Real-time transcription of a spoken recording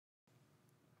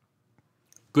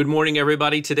Good morning,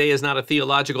 everybody. Today is not a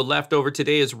theological leftover.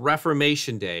 Today is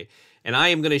Reformation Day, and I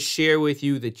am going to share with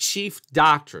you the chief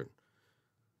doctrine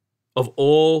of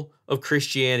all of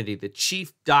Christianity, the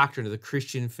chief doctrine of the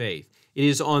Christian faith. It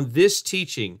is on this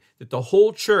teaching that the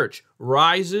whole church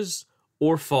rises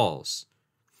or falls.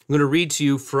 I'm going to read to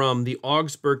you from the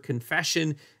Augsburg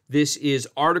Confession. This is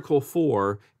Article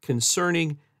 4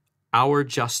 concerning our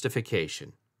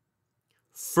justification.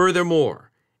 Furthermore,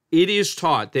 it is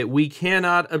taught that we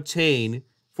cannot obtain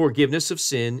forgiveness of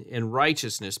sin and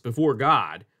righteousness before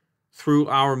God through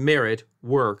our merit,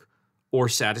 work, or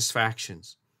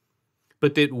satisfactions,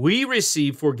 but that we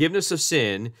receive forgiveness of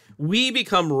sin, we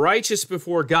become righteous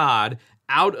before God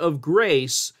out of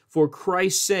grace for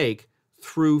Christ's sake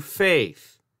through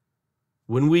faith.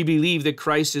 When we believe that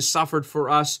Christ has suffered for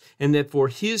us and that for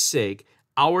his sake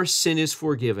our sin is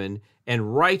forgiven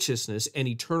and righteousness and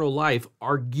eternal life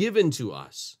are given to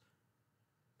us.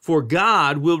 For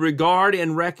God will regard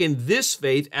and reckon this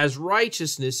faith as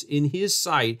righteousness in his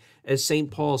sight, as St.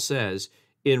 Paul says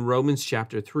in Romans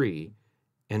chapter 3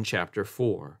 and chapter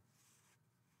 4.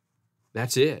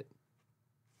 That's it.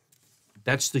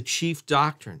 That's the chief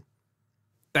doctrine.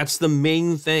 That's the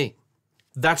main thing.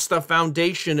 That's the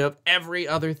foundation of every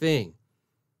other thing.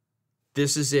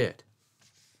 This is it.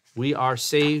 We are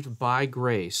saved by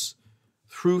grace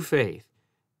through faith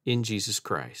in Jesus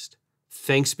Christ.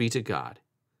 Thanks be to God.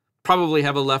 Probably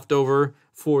have a leftover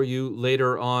for you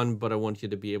later on, but I want you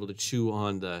to be able to chew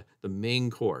on the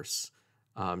main course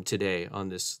today on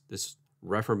this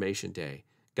Reformation Day.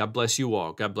 God bless you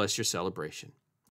all. God bless your celebration.